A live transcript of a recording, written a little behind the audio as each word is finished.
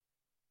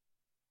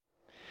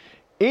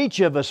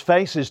Each of us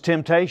faces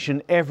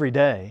temptation every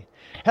day.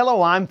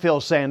 Hello, I'm Phil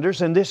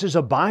Sanders, and this is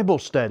a Bible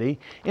study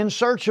in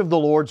search of the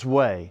Lord's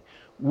way.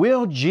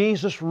 Will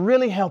Jesus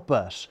really help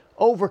us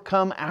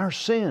overcome our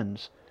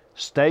sins?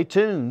 Stay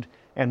tuned,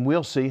 and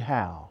we'll see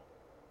how.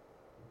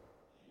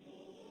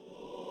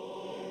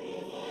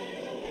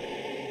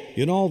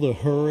 In all the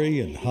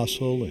hurry and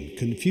hustle and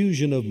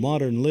confusion of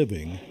modern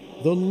living,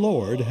 the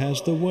Lord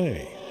has the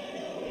way.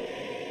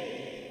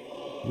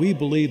 We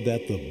believe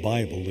that the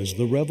Bible is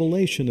the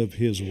revelation of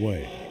His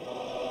way.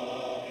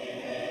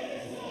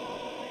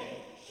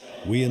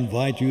 We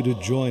invite you to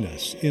join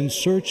us in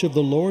search of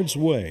the Lord's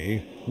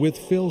way with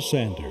Phil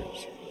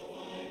Sanders.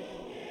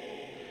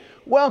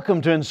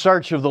 Welcome to In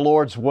Search of the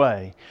Lord's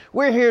Way.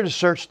 We're here to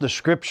search the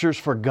Scriptures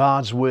for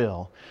God's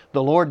will.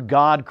 The Lord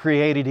God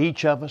created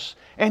each of us,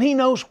 and He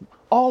knows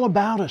all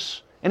about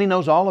us, and He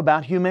knows all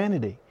about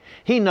humanity.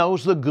 He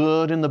knows the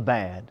good and the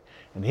bad,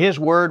 and His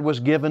Word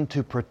was given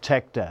to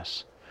protect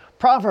us.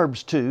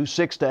 Proverbs 2,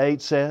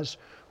 6-8 says,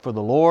 "For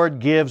the Lord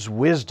gives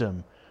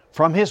wisdom.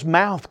 From His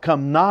mouth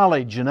come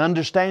knowledge and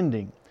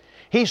understanding.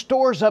 He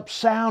stores up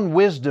sound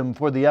wisdom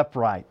for the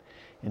upright,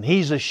 and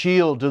He's a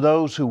shield to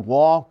those who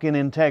walk in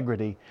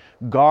integrity,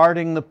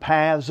 guarding the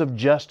paths of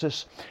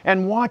justice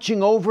and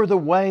watching over the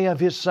way of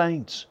His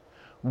saints."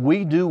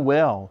 We do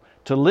well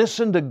to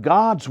listen to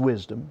God's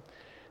wisdom,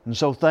 and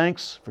so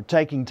thanks for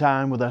taking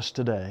time with us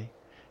today.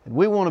 And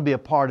we want to be a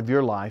part of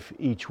your life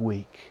each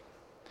week.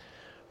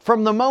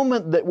 From the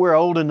moment that we're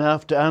old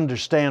enough to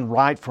understand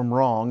right from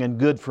wrong and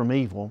good from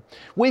evil,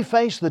 we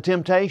face the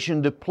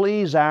temptation to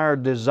please our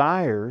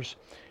desires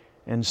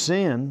and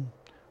sin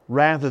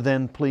rather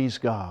than please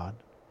God.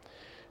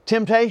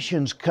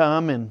 Temptations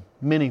come in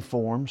many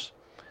forms.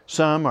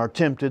 Some are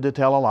tempted to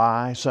tell a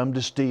lie, some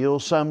to steal,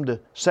 some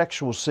to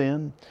sexual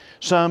sin,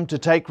 some to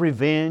take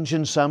revenge,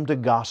 and some to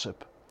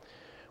gossip.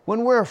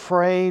 When we're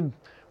afraid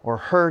or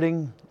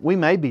hurting, we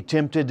may be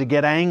tempted to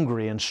get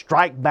angry and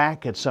strike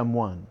back at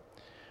someone.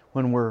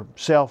 When we're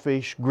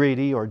selfish,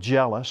 greedy, or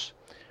jealous,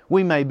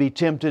 we may be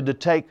tempted to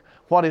take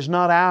what is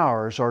not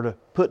ours or to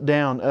put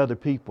down other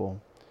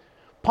people.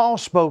 Paul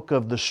spoke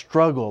of the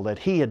struggle that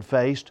he had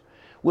faced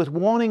with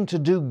wanting to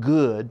do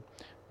good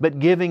but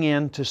giving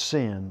in to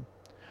sin.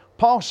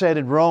 Paul said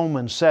in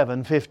Romans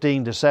 7,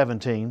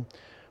 15-17,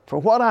 "For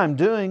what I'm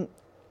doing,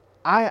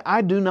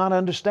 I do not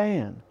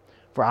understand.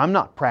 For I'm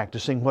not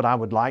practicing what I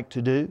would like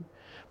to do,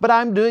 but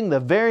I'm doing the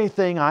very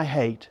thing I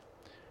hate.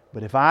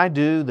 But if I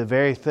do the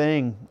very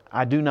thing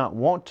I do not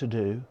want to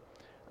do,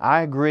 I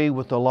agree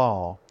with the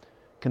law,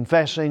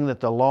 confessing that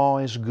the law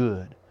is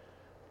good.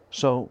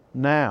 So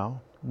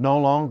now, no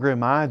longer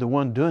am I the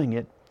one doing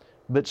it,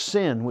 but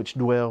sin which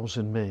dwells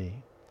in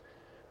me."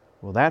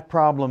 Well, that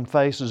problem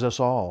faces us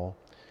all,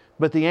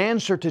 but the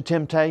answer to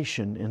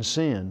temptation and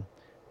sin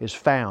is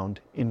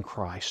found in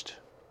Christ.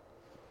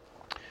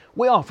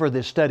 We offer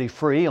this study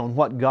free on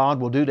what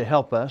God will do to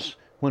help us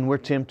when we're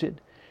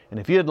tempted. And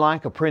if you'd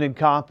like a printed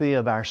copy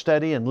of our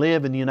study and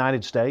live in the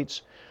United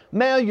States,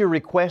 mail your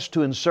request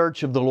to In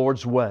Search of the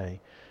Lord's Way,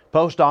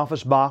 Post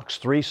Office Box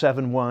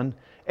 371,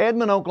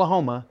 Edmond,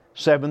 Oklahoma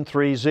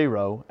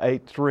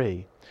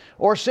 73083.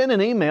 Or send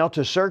an email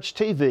to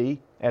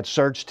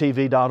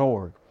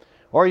searchtv@searchtv.org.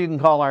 Or you can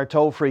call our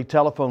toll-free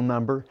telephone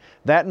number.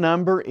 That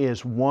number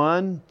is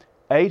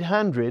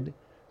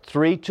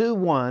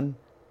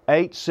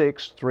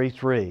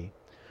 1-800-321-8633.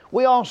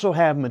 We also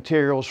have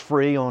materials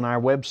free on our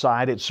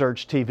website at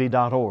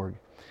searchtv.org.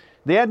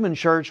 The Edmond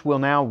Church will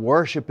now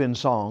worship in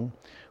song.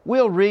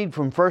 We'll read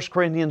from 1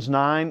 Corinthians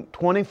 9,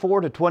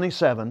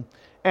 24-27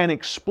 and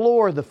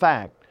explore the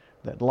fact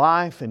that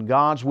life in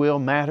God's will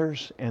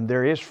matters and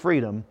there is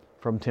freedom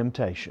from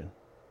temptation.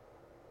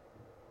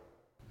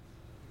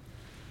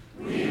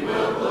 We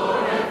will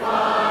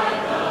glorify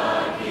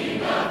the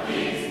King of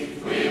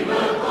Kings. We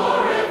will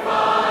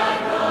glorify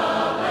the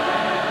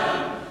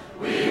Lamb.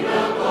 We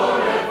will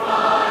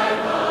glorify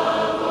the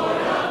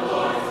Lord of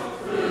Lords,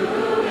 who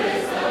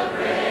is the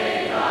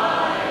great I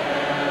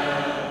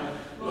am.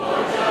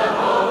 Lord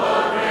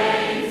Jehovah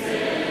reigns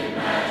in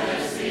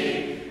majesty.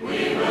 We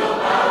will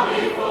bow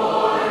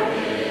before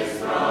His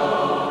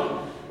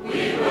throne.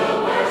 We will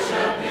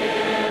worship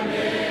Him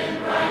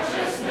in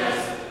righteousness.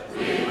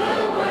 We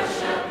will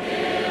worship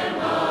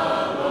Him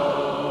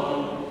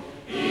alone.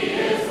 He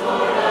is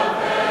Lord of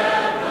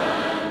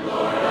heaven,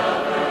 Lord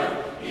of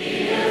earth.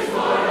 He is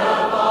Lord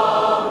of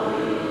all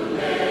who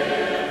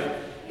live.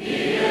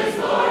 He is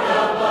Lord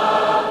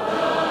above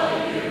the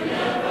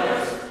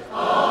universe.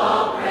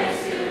 All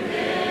praise to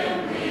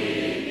Him we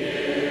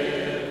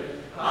give.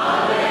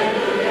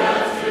 Hallelujah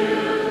to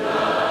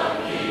the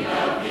King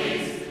of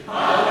Kings.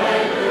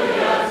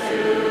 Hallelujah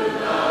to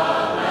the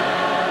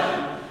Lamb.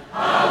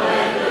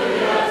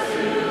 Hallelujah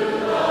to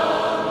the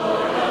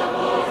Lord of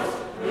Lords,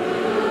 who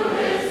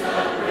is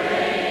the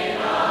great I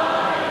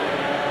am.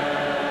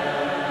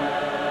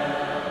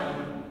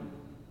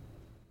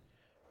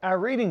 Our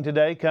reading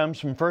today comes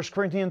from 1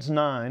 Corinthians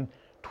 9,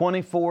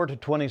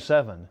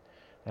 24-27.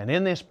 And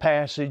in this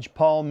passage,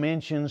 Paul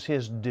mentions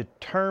his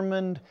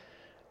determined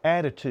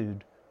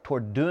attitude for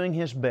doing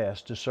his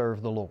best to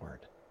serve the Lord.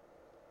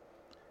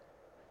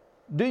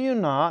 Do you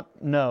not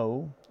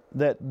know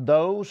that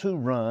those who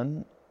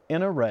run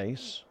in a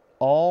race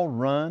all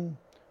run,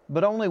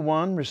 but only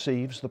one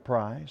receives the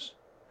prize?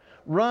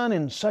 Run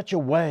in such a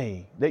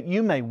way that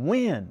you may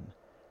win.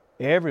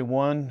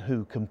 Everyone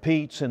who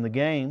competes in the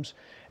games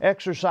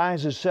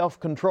exercises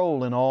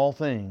self-control in all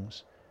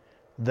things.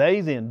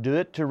 They then do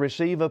it to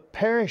receive a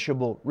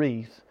perishable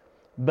wreath,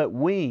 but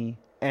we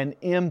an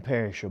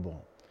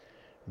imperishable.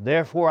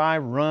 Therefore I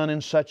run in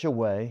such a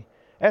way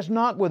as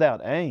not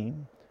without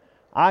aim.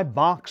 I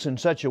box in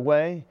such a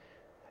way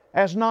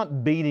as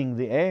not beating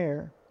the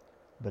air,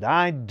 but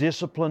I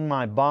discipline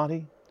my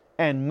body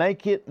and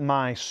make it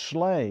my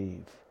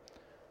slave,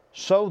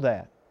 so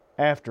that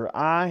after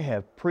I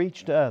have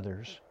preached to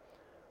others,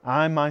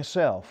 I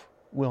myself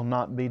will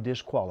not be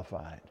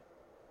disqualified.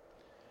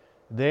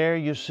 There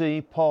you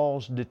see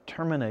Paul's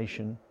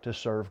determination to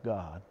serve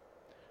God.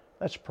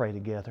 Let's pray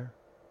together.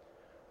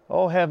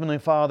 Oh, Heavenly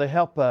Father,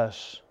 help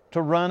us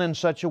to run in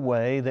such a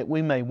way that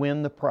we may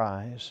win the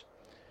prize,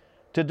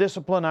 to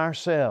discipline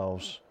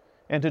ourselves,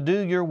 and to do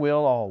your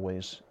will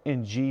always.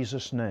 In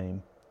Jesus'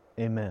 name,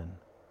 amen.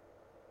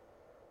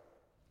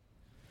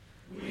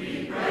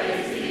 We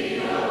praise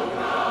thee, O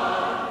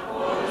God,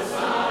 for the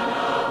Son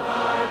of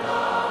thy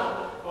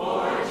love,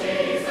 for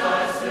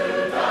Jesus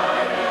who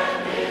died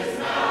and is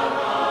now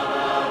gone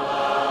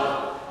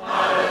above.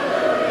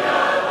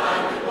 Hallelujah,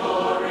 thine the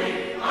glory.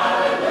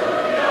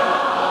 Hallelujah,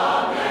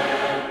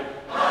 amen.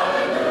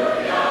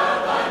 Hallelujah,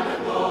 thine the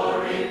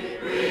glory.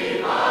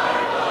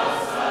 Revive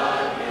us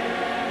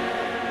again.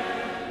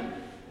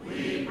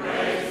 We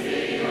praise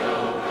thee, O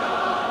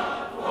God,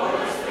 for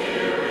the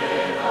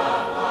Spirit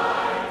of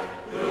life,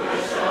 who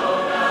has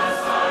shown us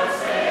our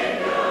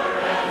Savior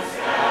and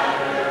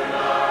scattered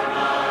our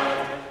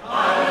night.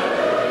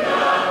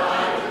 Hallelujah,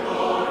 thine the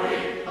glory.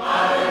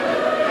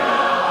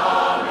 Hallelujah,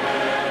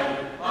 amen.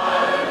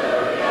 Hallelujah,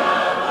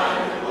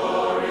 thine the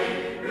glory.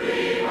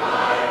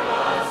 Revive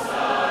us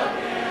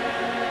again.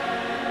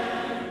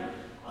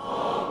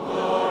 All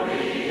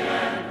glory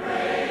and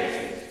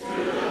praise to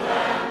the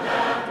Lamb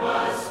that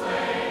was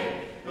slain,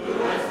 who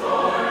has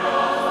borne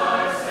all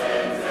our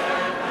sins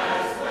and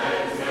has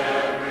cleansed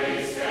every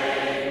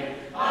stain.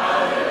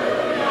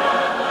 Hallelujah,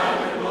 thine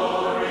the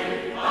glory.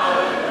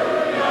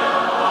 Hallelujah,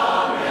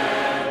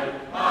 amen.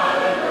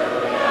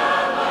 Hallelujah,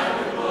 thine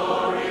the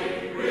glory.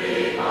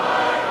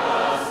 Revive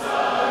us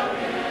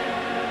again.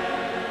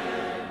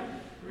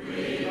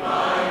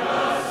 Revive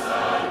us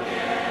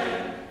again.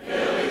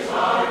 Fill each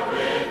heart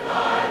with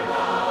thy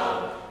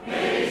love.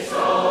 May each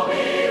soul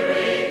be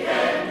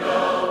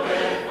rekindled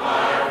with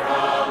fire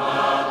from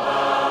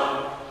above.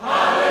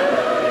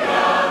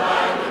 Hallelujah,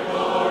 thine the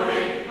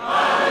glory.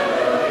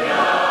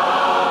 Hallelujah,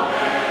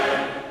 amen.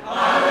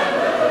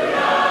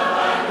 Hallelujah,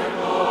 thine the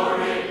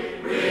glory.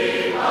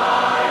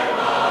 Revive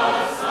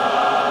us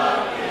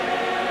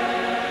again.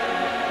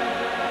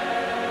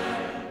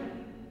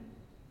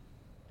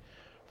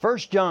 1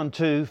 John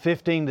 2,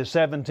 15 to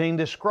 17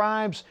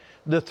 describes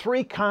the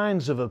three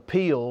kinds of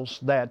appeals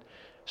that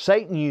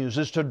Satan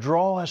uses to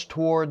draw us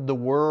toward the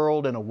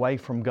world and away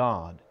from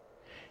God.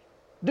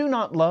 Do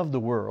not love the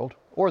world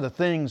or the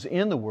things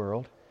in the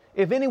world.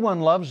 If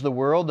anyone loves the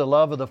world, the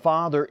love of the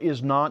Father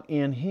is not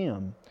in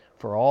him.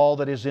 For all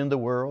that is in the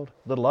world,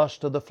 the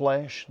lust of the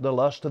flesh, the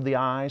lust of the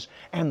eyes,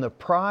 and the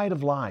pride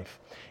of life,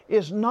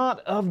 is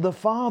not of the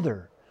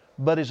Father,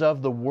 but is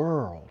of the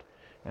world.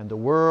 And the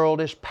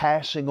world is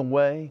passing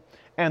away,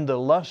 and the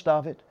lust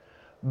of it,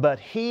 but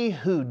he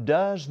who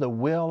does the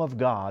will of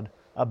God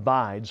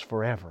abides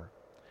forever.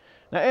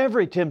 Now,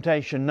 every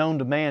temptation known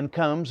to man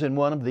comes in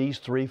one of these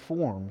three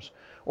forms,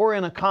 or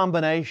in a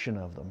combination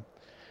of them.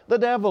 The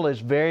devil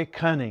is very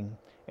cunning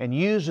and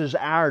uses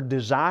our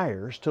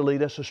desires to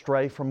lead us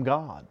astray from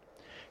God.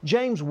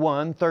 James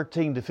 1,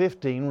 13 to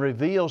 15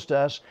 reveals to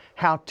us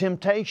how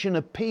temptation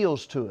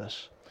appeals to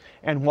us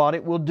and what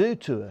it will do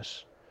to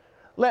us.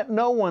 Let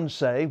no one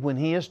say when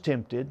he is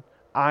tempted,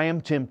 I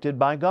am tempted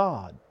by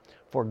God.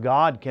 For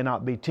God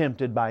cannot be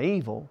tempted by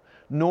evil,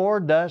 nor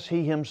does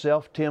He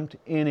Himself tempt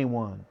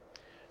anyone.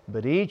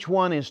 But each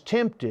one is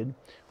tempted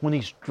when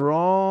he's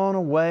drawn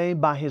away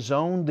by his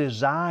own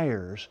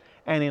desires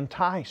and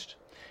enticed.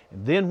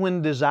 And then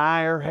when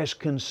desire has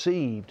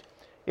conceived,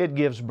 it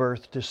gives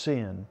birth to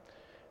sin.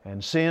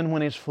 And sin,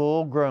 when it's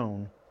full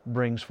grown,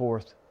 brings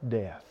forth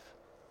death.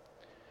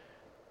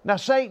 Now,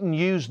 Satan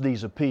used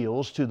these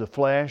appeals to the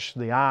flesh,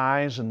 the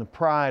eyes, and the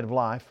pride of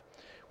life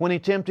when he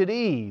tempted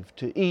Eve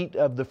to eat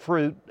of the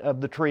fruit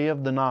of the tree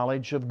of the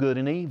knowledge of good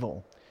and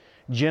evil.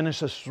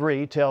 Genesis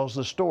 3 tells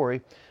the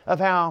story of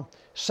how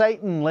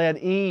Satan led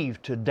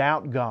Eve to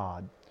doubt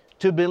God,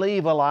 to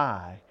believe a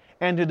lie,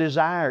 and to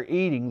desire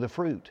eating the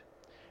fruit.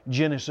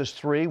 Genesis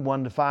 3,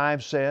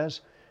 1-5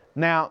 says,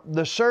 Now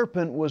the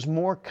serpent was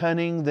more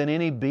cunning than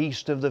any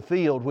beast of the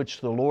field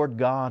which the Lord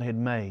God had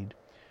made.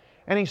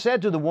 And he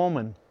said to the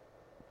woman,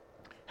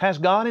 Has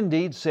God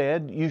indeed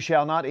said, You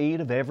shall not eat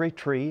of every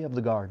tree of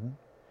the garden?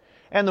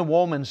 And the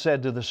woman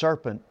said to the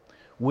serpent,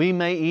 We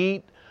may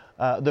eat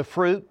the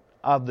fruit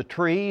of the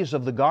trees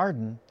of the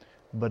garden,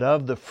 but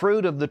of the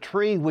fruit of the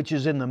tree which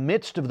is in the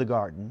midst of the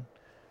garden,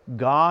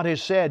 God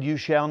has said, You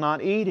shall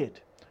not eat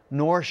it,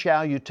 nor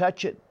shall you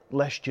touch it,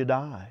 lest you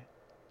die.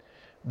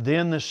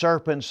 Then the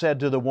serpent said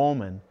to the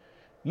woman,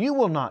 You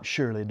will not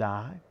surely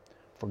die,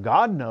 for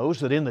God knows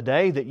that in the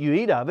day that you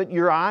eat of it,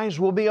 your eyes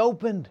will be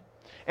opened,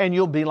 and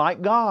you'll be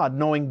like God,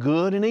 knowing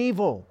good and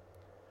evil.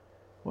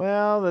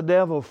 Well, the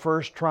devil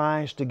first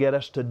tries to get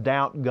us to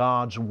doubt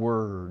God's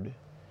Word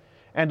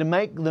and to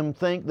make them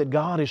think that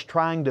God is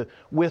trying to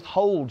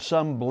withhold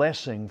some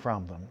blessing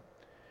from them.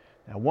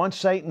 Now, once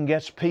Satan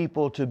gets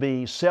people to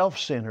be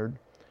self-centered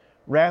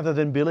rather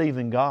than believe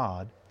in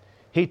God,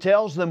 he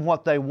tells them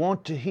what they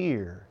want to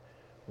hear,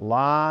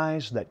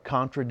 lies that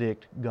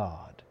contradict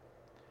God.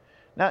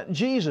 Now,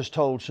 Jesus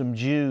told some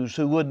Jews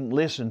who wouldn't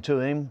listen to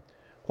Him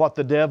what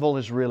the devil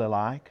is really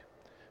like.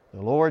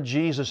 The Lord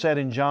Jesus said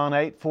in John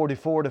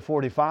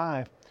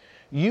 8:44-45,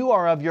 You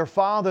are of your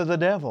father the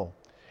devil,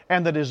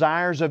 and the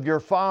desires of your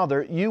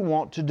father you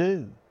want to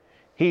do.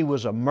 He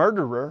was a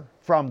murderer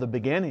from the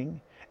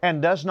beginning,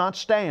 and does not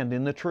stand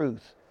in the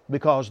truth,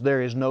 because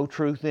there is no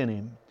truth in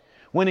him.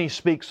 When he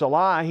speaks a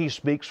lie, he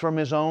speaks from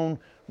his own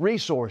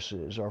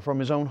resources or from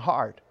his own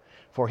heart,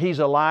 for he's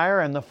a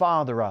liar and the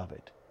father of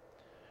it.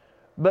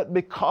 But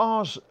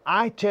because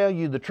I tell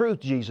you the truth,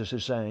 Jesus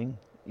is saying,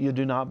 you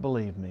do not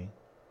believe me.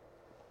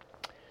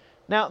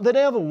 Now, the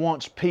devil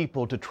wants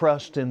people to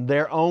trust in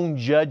their own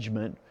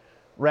judgment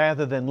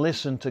rather than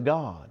listen to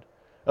God.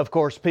 Of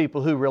course,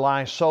 people who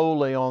rely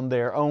solely on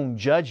their own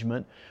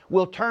judgment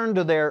will turn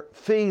to their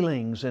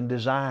feelings and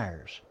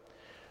desires.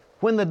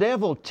 When the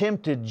devil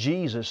tempted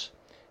Jesus,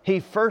 he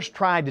first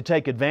tried to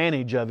take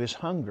advantage of his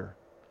hunger.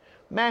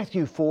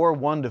 Matthew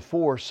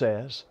 4:1-4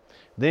 says,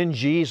 Then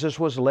Jesus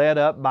was led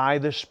up by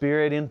the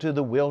Spirit into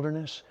the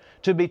wilderness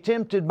to be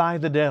tempted by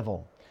the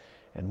devil.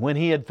 And when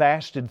he had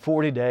fasted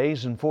 40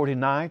 days and 40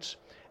 nights,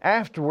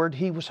 afterward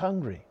he was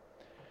hungry.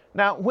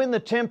 Now, when the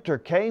tempter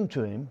came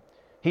to him,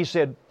 he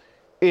said,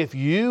 If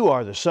you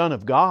are the Son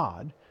of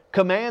God,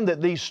 command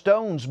that these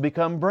stones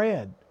become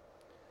bread.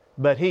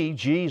 But he,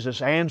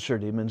 Jesus,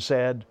 answered him and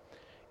said,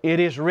 It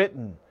is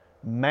written,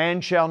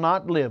 Man shall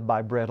not live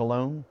by bread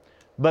alone,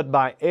 but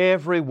by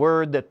every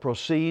word that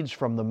proceeds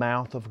from the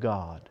mouth of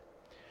God.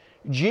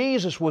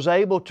 Jesus was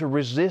able to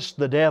resist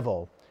the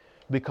devil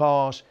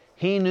because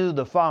He knew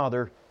the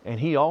Father and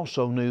He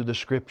also knew the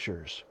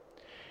Scriptures.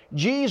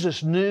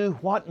 Jesus knew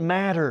what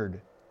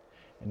mattered.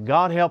 And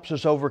God helps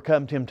us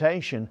overcome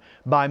temptation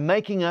by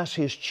making us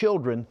His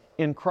children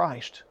in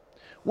Christ.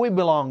 We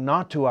belong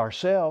not to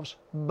ourselves,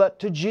 but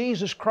to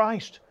Jesus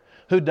Christ,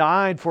 who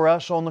died for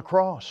us on the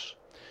cross.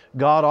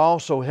 God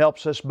also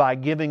helps us by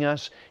giving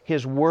us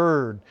His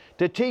Word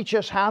to teach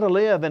us how to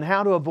live and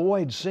how to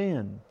avoid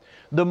sin.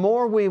 The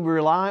more we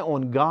rely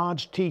on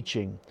God's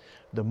teaching,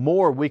 the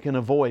more we can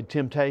avoid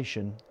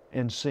temptation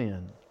and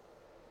sin.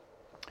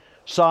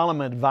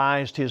 Solomon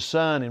advised his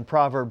son in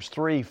Proverbs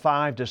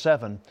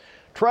 3:5-7,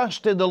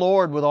 Trust in the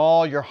Lord with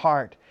all your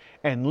heart,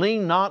 and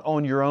lean not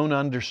on your own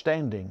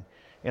understanding.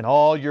 In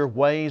all your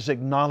ways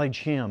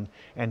acknowledge Him,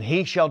 and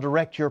He shall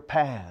direct your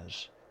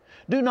paths.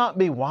 Do not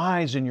be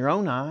wise in your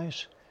own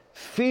eyes.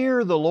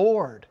 Fear the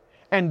Lord,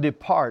 and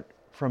depart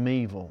from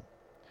evil.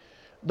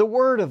 The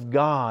Word of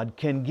God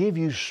can give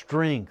you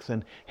strength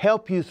and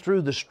help you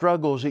through the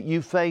struggles that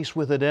you face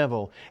with the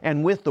devil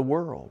and with the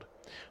world.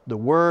 The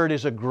Word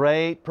is a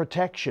great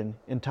protection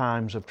in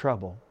times of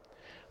trouble.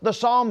 The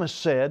psalmist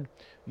said,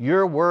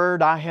 Your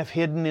Word I have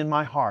hidden in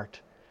my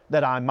heart,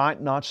 that I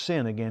might not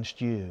sin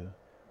against You.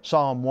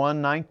 Psalm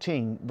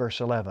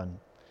 119:11.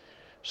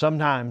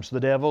 Sometimes the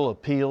devil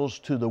appeals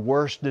to the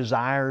worst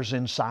desires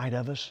inside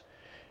of us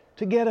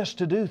to get us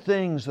to do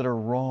things that are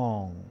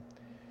wrong.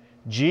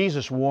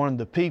 Jesus warned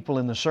the people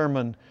in the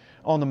Sermon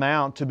on the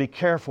Mount to be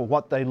careful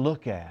what they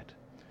look at.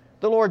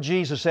 The Lord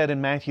Jesus said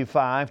in Matthew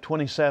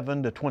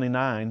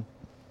 5:27-29,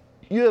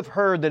 You have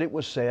heard that it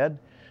was said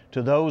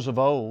to those of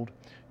old,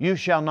 You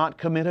shall not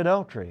commit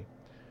adultery.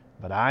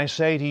 But I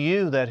say to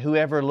you that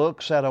whoever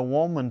looks at a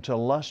woman to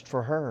lust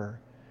for her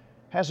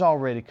has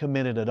already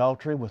committed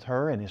adultery with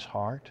her in his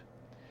heart.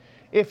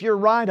 If your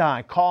right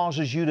eye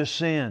causes you to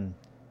sin,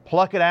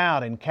 pluck it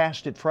out and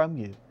cast it from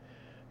you.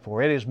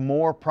 For it is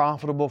more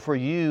profitable for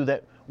you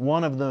that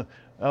one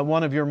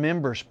of your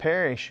members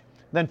perish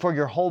than for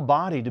your whole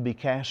body to be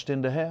cast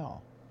into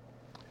hell.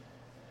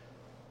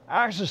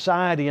 Our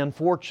society,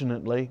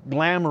 unfortunately,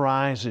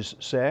 glamorizes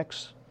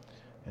sex,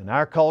 and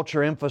our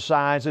culture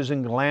emphasizes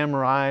and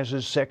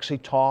glamorizes sexy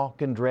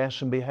talk and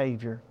dress and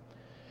behavior.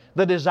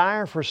 The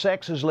desire for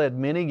sex has led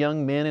many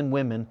young men and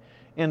women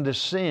into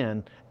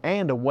sin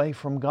and away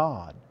from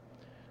God.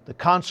 The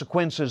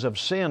consequences of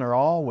sin are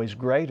always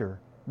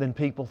greater than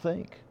people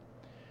think.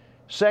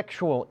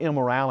 Sexual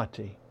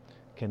immorality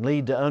can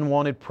lead to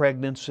unwanted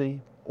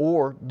pregnancy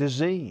or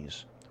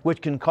disease,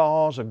 which can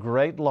cause a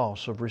great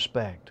loss of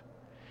respect.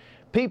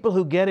 People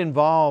who get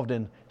involved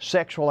in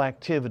sexual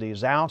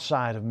activities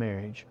outside of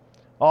marriage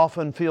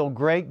often feel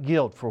great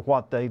guilt for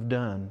what they've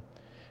done.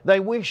 They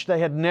wish they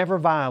had never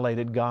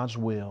violated God's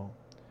will.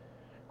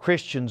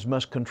 Christians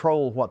must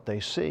control what they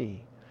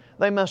see.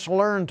 They must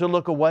learn to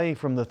look away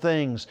from the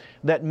things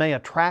that may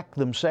attract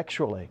them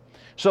sexually,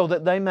 so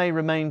that they may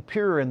remain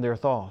pure in their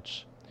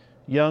thoughts.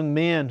 Young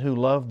men who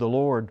love the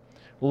Lord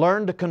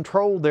learn to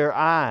control their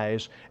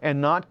eyes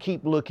and not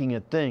keep looking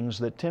at things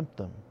that tempt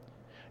them.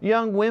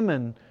 Young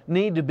women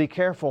need to be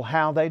careful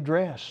how they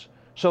dress,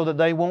 so that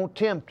they won't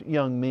tempt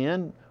young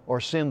men or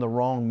send the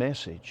wrong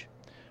message.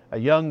 A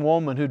young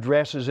woman who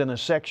dresses in a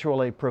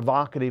sexually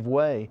provocative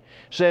way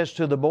says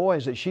to the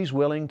boys that she's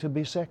willing to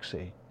be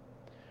sexy.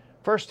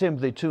 1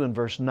 Timothy 2 and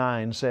verse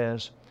 9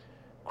 says,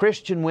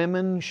 Christian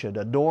women should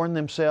adorn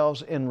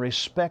themselves in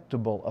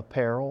respectable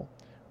apparel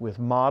with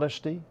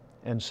modesty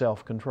and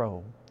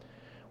self-control.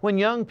 When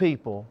young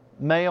people,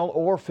 male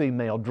or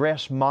female,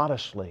 dress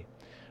modestly,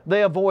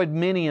 they avoid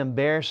many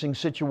embarrassing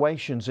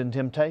situations and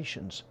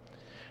temptations.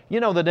 You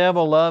know, the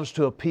devil loves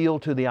to appeal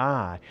to the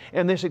eye,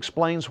 and this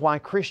explains why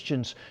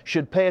Christians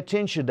should pay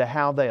attention to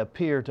how they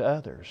appear to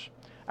others.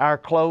 Our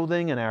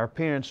clothing and our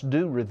appearance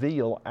do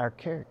reveal our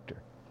character.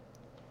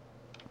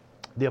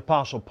 The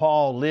Apostle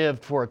Paul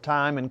lived for a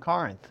time in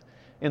Corinth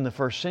in the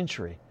first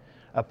century,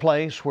 a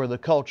place where the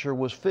culture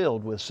was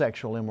filled with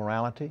sexual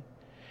immorality.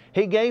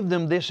 He gave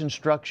them this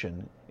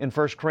instruction in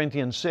 1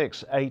 Corinthians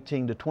 6,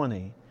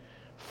 18-20.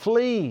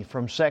 Flee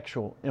from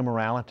sexual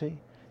immorality.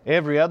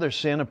 Every other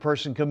sin a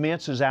person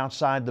commits is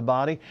outside the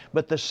body,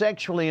 but the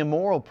sexually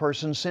immoral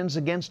person sins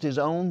against his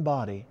own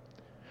body.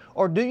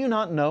 Or do you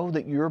not know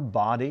that your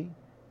body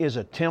is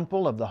a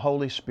temple of the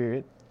Holy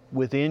Spirit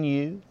within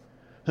you,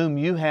 whom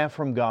you have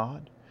from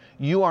God?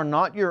 You are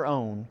not your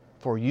own,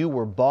 for you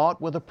were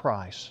bought with a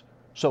price.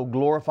 So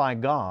glorify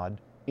God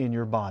in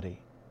your body.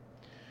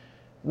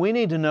 We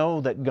need to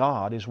know that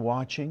God is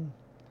watching.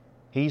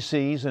 He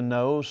sees and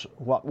knows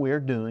what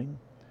we're doing.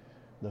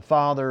 The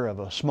father of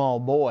a small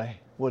boy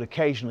would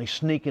occasionally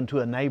sneak into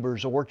a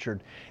neighbor's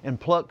orchard and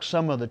pluck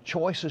some of the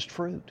choicest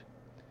fruit.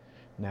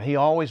 Now, he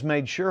always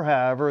made sure,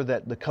 however,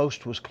 that the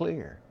coast was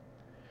clear.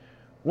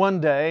 One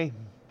day,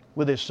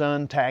 with his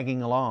son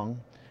tagging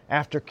along,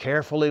 after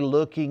carefully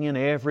looking in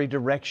every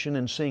direction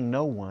and seeing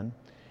no one,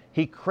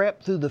 he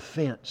crept through the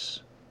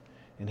fence,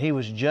 and he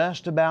was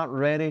just about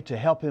ready to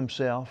help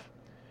himself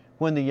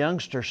when the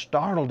youngster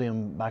startled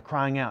him by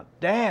crying out,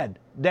 "Dad,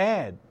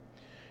 Dad,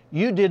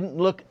 you didn't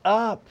look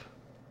up.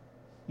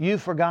 You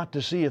forgot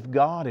to see if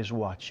God is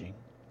watching."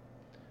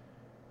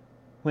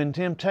 When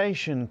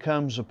temptation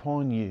comes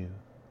upon you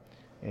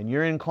and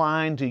you're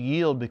inclined to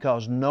yield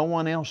because no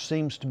one else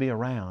seems to be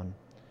around,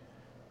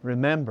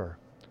 remember,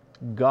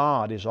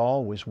 God is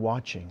always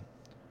watching.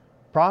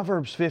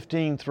 Proverbs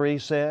 15:3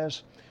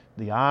 says,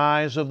 "The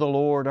eyes of the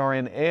Lord are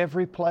in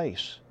every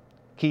place,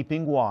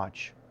 keeping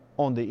watch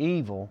on the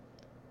evil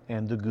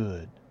and the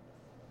good."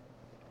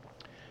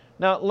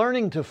 Now,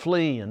 learning to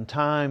flee in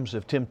times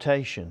of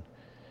temptation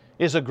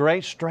is a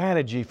great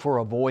strategy for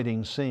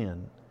avoiding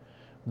sin.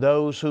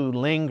 Those who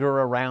linger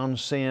around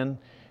sin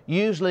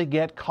usually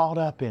get caught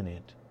up in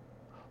it.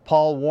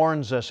 Paul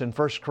warns us in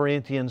 1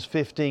 Corinthians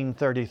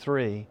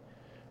 15:33,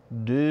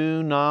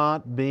 "Do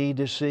not be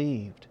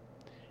deceived.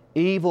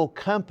 Evil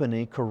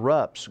company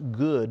corrupts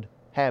good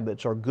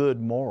habits or good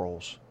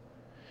morals."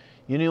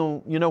 You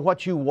know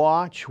what you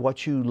watch,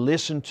 what you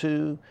listen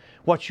to,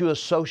 what you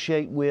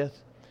associate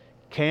with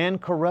can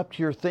corrupt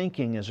your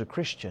thinking as a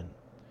Christian.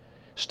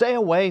 Stay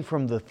away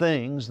from the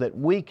things that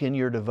weaken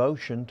your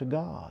devotion to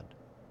God.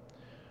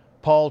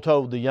 Paul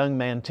told the young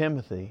man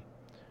Timothy,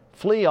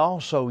 "Flee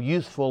also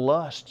youthful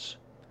lusts,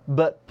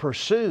 but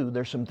pursue,"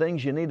 there's some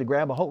things you need to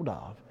grab a hold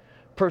of,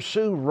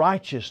 "pursue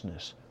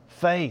righteousness,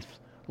 faith,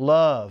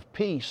 love,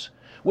 peace,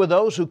 with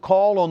those who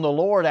call on the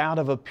Lord out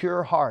of a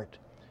pure heart."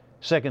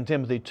 2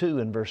 Timothy 2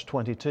 and verse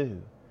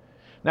 22.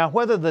 Now,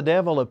 whether the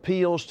devil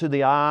appeals to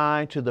the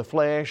eye, to the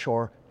flesh,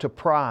 or to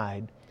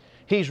pride,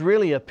 he's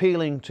really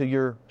appealing to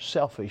your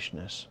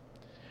selfishness.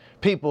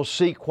 People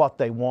seek what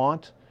they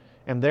want,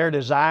 and their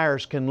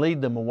desires can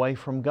lead them away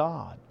from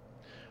God.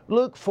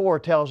 Luke 4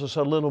 tells us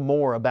a little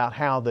more about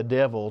how the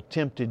devil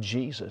tempted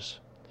Jesus.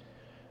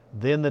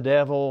 Then the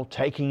devil,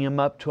 taking him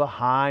up to a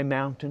high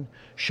mountain,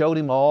 showed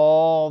him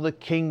all the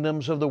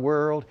kingdoms of the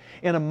world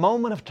in a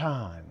moment of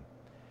time.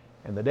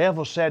 And the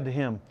devil said to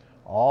him,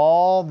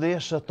 "All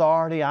this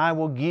authority I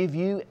will give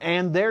you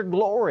and their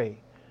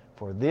glory,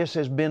 for this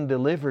has been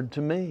delivered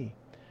to me,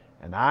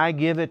 and I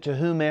give it to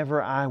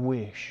whomever I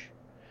wish.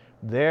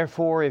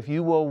 Therefore, if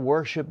you will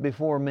worship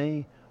before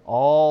me,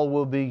 all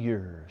will be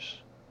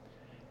yours."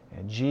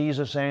 And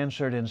Jesus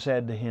answered and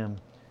said to him,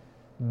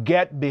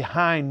 "Get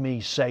behind me,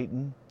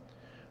 Satan,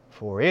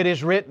 for it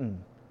is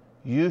written,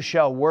 you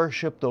shall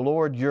worship the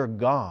Lord your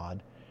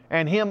God,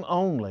 and Him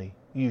only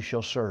you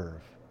shall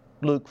serve."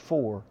 Luke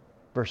 4,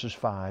 verses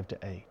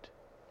 5-8.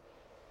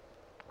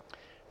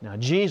 Now,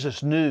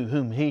 Jesus knew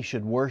whom He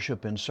should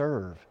worship and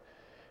serve,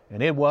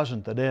 and it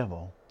wasn't the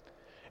devil.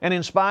 And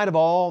in spite of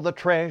all the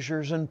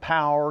treasures and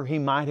power He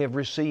might have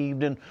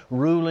received in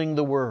ruling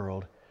the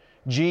world,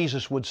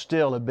 Jesus would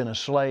still have been a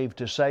slave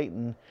to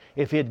Satan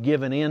if He had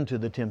given in to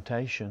the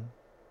temptation.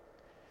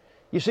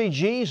 You see,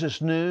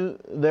 Jesus knew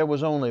there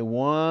was only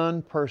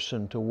one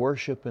person to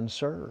worship and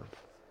serve,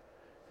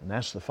 and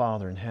that's the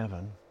Father in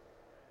heaven.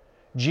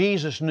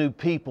 Jesus knew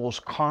people's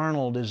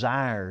carnal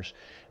desires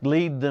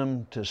lead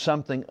them to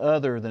something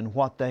other than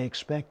what they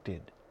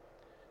expected.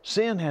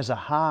 Sin has a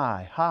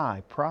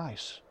high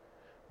price.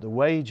 The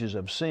wages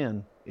of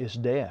sin is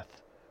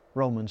death.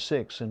 Romans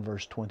 6 and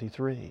verse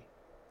 23.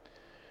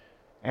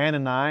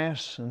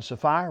 Ananias and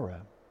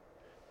Sapphira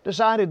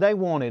decided they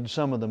wanted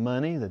some of the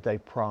money that they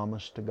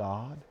promised to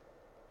God.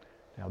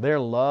 Now, their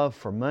love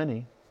for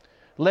money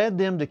led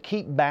them to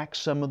keep back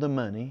some of the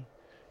money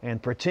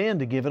and pretend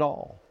to give it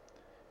all.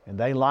 And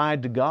they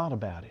lied to God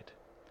about it.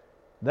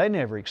 They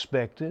never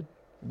expected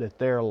that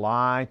their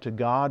lie to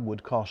God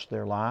would cost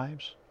their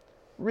lives.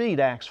 Read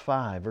Acts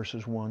 5,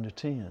 verses 1 to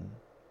 10.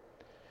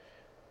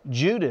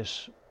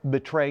 Judas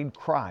betrayed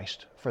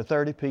Christ for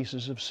 30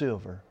 pieces of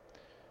silver,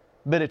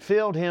 but it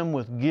filled him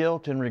with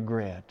guilt and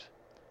regret.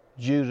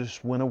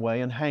 Judas went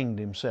away and hanged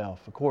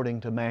himself,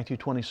 according to Matthew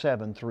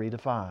 27, 3 to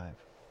 5.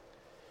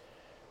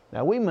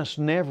 Now, we must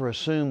never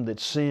assume that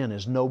sin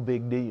is no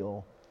big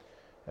deal.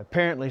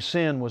 Apparently,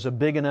 sin was a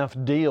big enough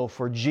deal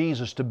for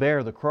Jesus to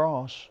bear the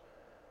cross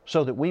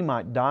so that we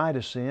might die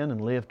to sin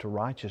and live to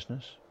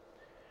righteousness.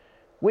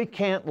 We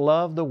can't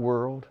love the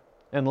world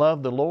and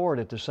love the Lord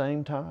at the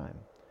same time.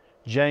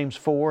 James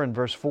 4 and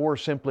verse 4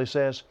 simply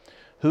says,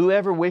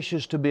 "Whoever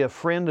wishes to be a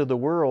friend of the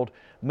world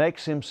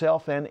makes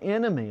himself an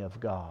enemy of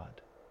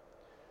God."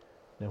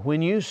 Now,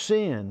 when you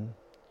sin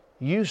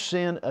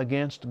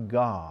against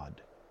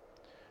God.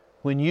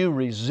 When you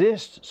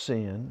resist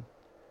sin,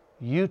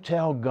 you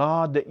tell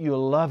God that you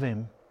love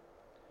Him.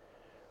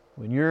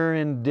 When you're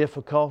in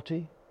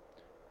difficulty,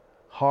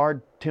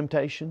 hard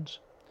temptations,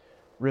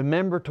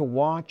 remember to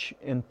watch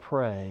and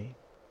pray.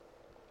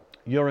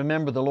 You'll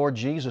remember the Lord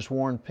Jesus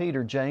warned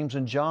Peter, James,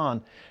 and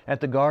John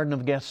at the Garden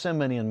of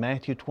Gethsemane in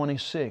Matthew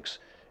 26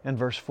 and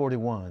verse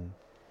 41.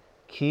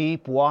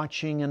 Keep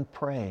watching and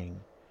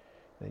praying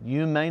that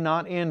you may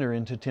not enter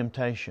into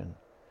temptation.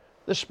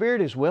 The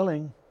spirit is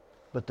willing,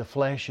 but the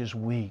flesh is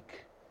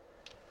weak.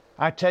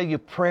 I tell you,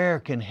 prayer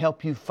can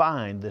help you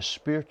find the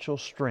spiritual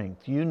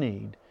strength you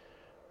need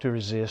to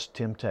resist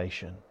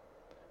temptation.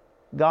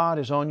 God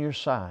is on your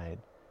side,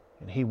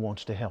 and He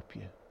wants to help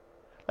you.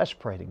 Let's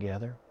pray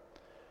together.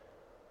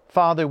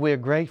 Father, we are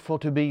grateful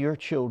to be your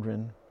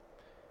children,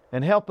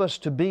 and help us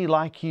to be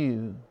like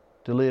you,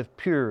 to live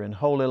pure and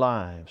holy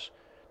lives,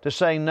 to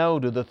say no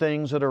to the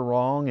things that are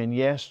wrong and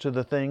yes to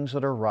the things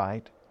that are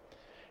right.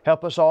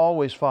 Help us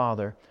always,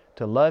 Father,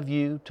 to love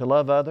you, to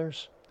love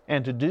others,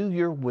 and to do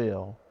your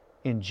will.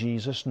 In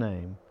Jesus'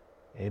 name,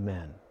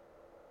 amen.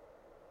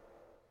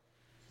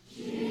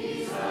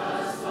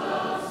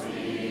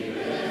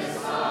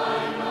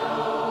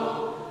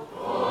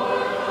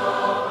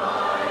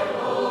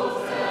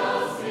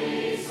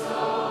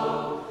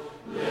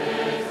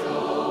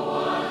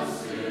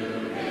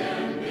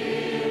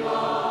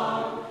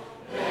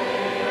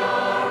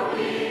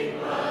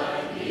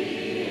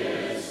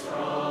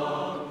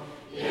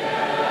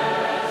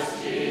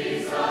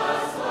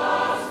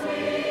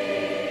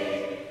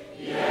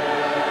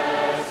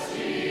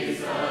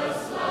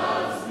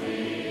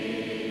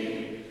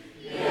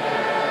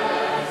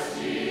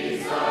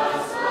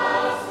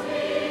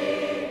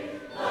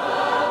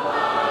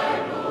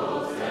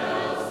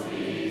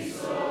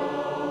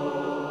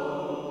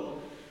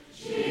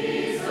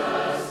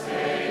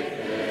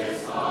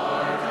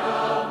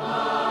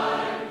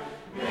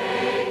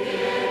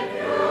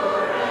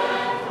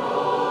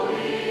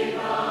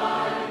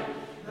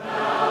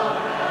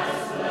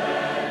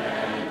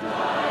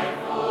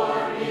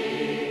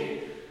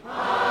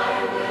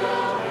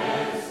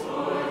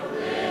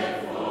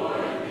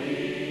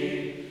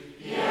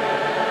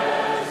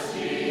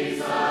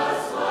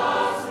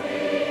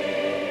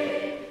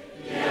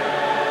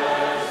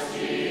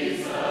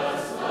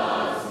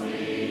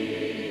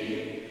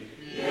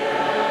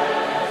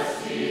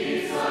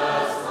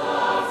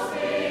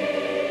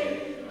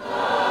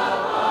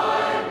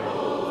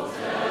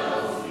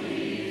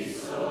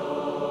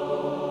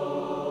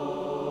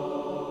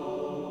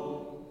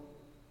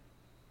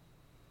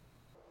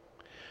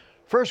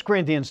 First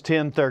Corinthians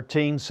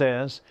 10:13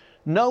 says,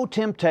 "No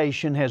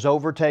temptation has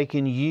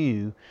overtaken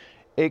you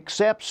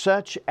except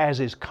such as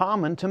is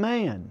common to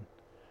man.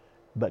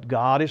 But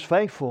God is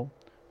faithful,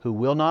 who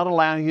will not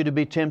allow you to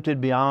be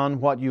tempted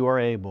beyond what you are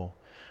able,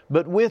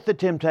 but with the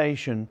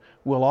temptation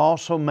will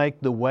also make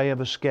the way of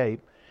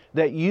escape,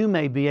 that you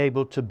may be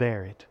able to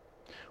bear it."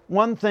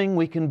 One thing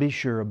we can be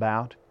sure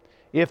about,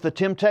 if the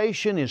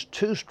temptation is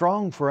too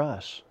strong for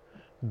us,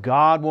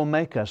 God will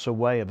make us a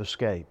way of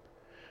escape.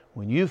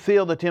 When you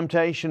feel the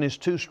temptation is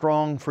too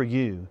strong for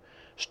you,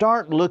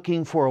 start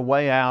looking for a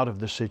way out of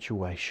the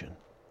situation.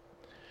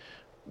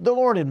 The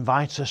Lord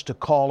invites us to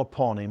call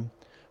upon Him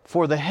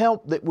for the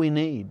help that we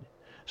need.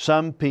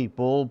 Some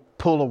people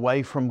pull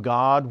away from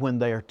God when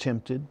they are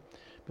tempted,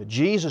 but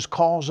Jesus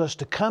calls us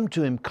to come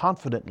to Him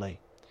confidently.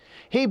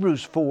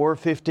 Hebrews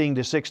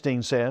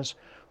 4:15-16 says,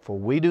 "For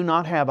we do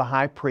not have a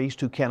high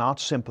priest who cannot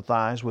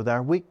sympathize with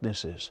our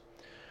weaknesses,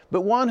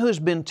 but one who has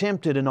been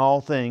tempted in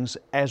all things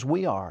as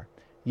we are,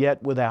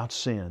 yet without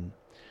sin.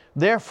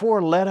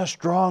 Therefore let us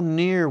draw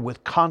near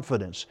with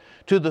confidence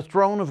to the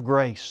throne of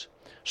grace,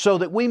 so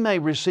that we may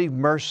receive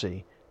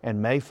mercy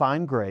and may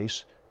find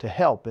grace to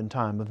help in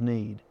time of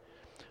need.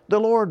 The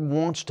Lord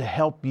wants to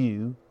help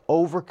you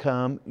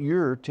overcome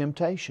your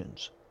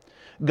temptations.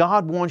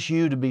 God wants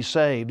you to be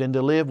saved and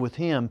to live with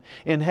Him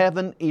in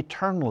heaven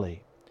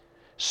eternally.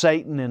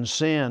 Satan and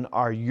sin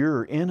are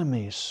your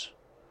enemies.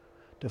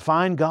 To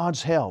find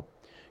God's help,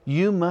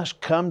 you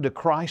must come to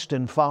Christ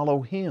and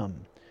follow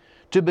Him.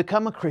 To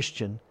become a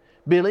Christian,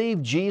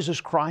 believe Jesus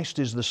Christ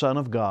is the Son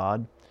of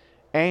God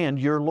and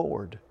your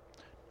Lord.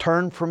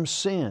 Turn from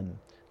sin,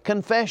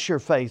 confess your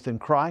faith in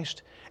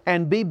Christ,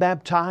 and be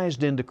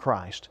baptized into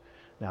Christ.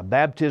 Now,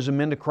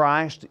 baptism into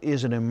Christ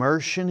is an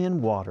immersion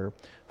in water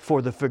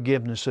for the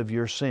forgiveness of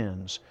your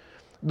sins.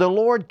 The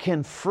Lord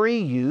can free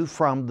you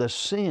from the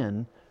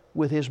sin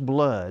with His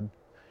blood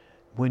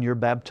when you're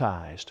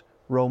baptized.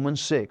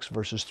 Romans 6,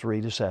 verses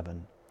 3 to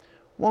 7.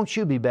 Won't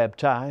you be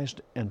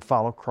baptized and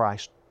follow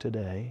Christ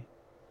today?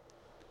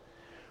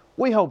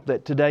 We hope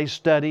that today's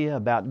study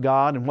about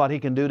God and what He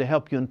can do to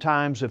help you in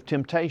times of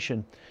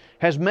temptation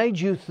has made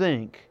you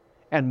think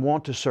and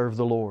want to serve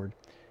the Lord.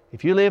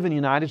 If you live in the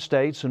United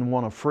States and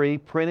want a free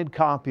printed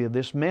copy of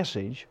this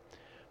message,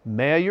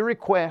 mail your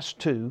request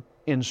to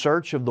In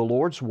Search of the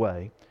Lord's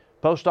Way,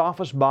 Post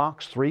Office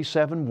Box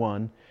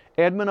 371,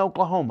 Edmond,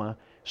 Oklahoma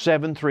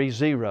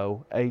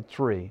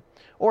 73083,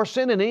 or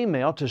send an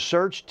email to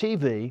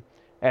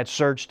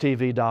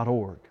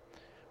searchtv@searchtv.org.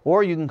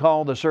 Or you can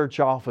call the Search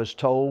office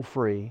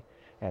toll-free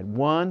at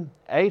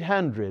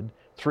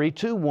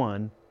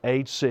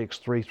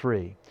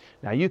 1-800-321-8633.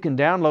 Now you can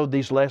download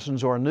these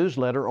lessons or a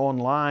newsletter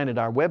online at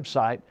our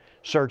website,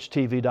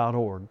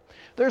 searchtv.org.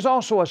 There's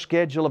also a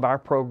schedule of our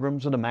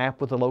programs and a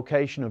map with the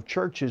location of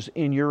churches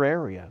in your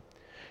area.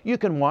 You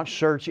can watch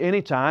Search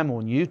anytime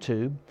on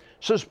YouTube.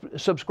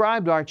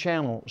 Subscribe to our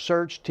channel,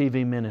 Search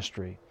TV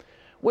Ministry.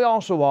 We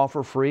also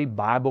offer free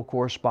Bible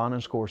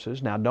correspondence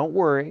courses. Now don't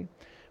worry,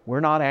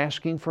 we're not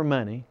asking for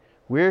money.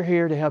 We're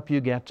here to help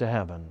you get to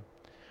heaven.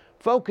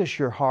 Focus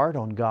your heart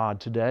on God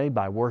today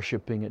by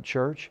worshiping at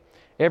church.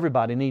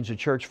 Everybody needs a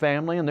church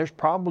family, and there's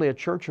probably a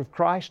Church of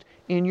Christ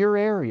in your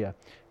area.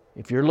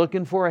 If you're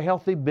looking for a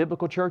healthy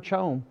biblical church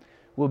home,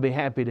 we'll be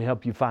happy to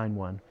help you find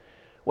one.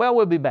 Well,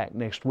 we'll be back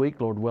next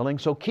week, Lord willing,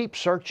 so keep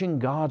searching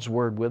God's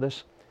Word with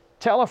us.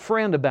 Tell a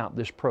friend about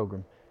this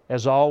program.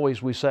 As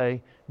always, we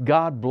say,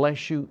 God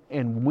bless you,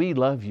 and we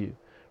love you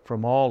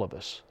from all of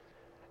us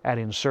at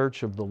In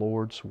Search of the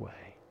Lord's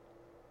Way.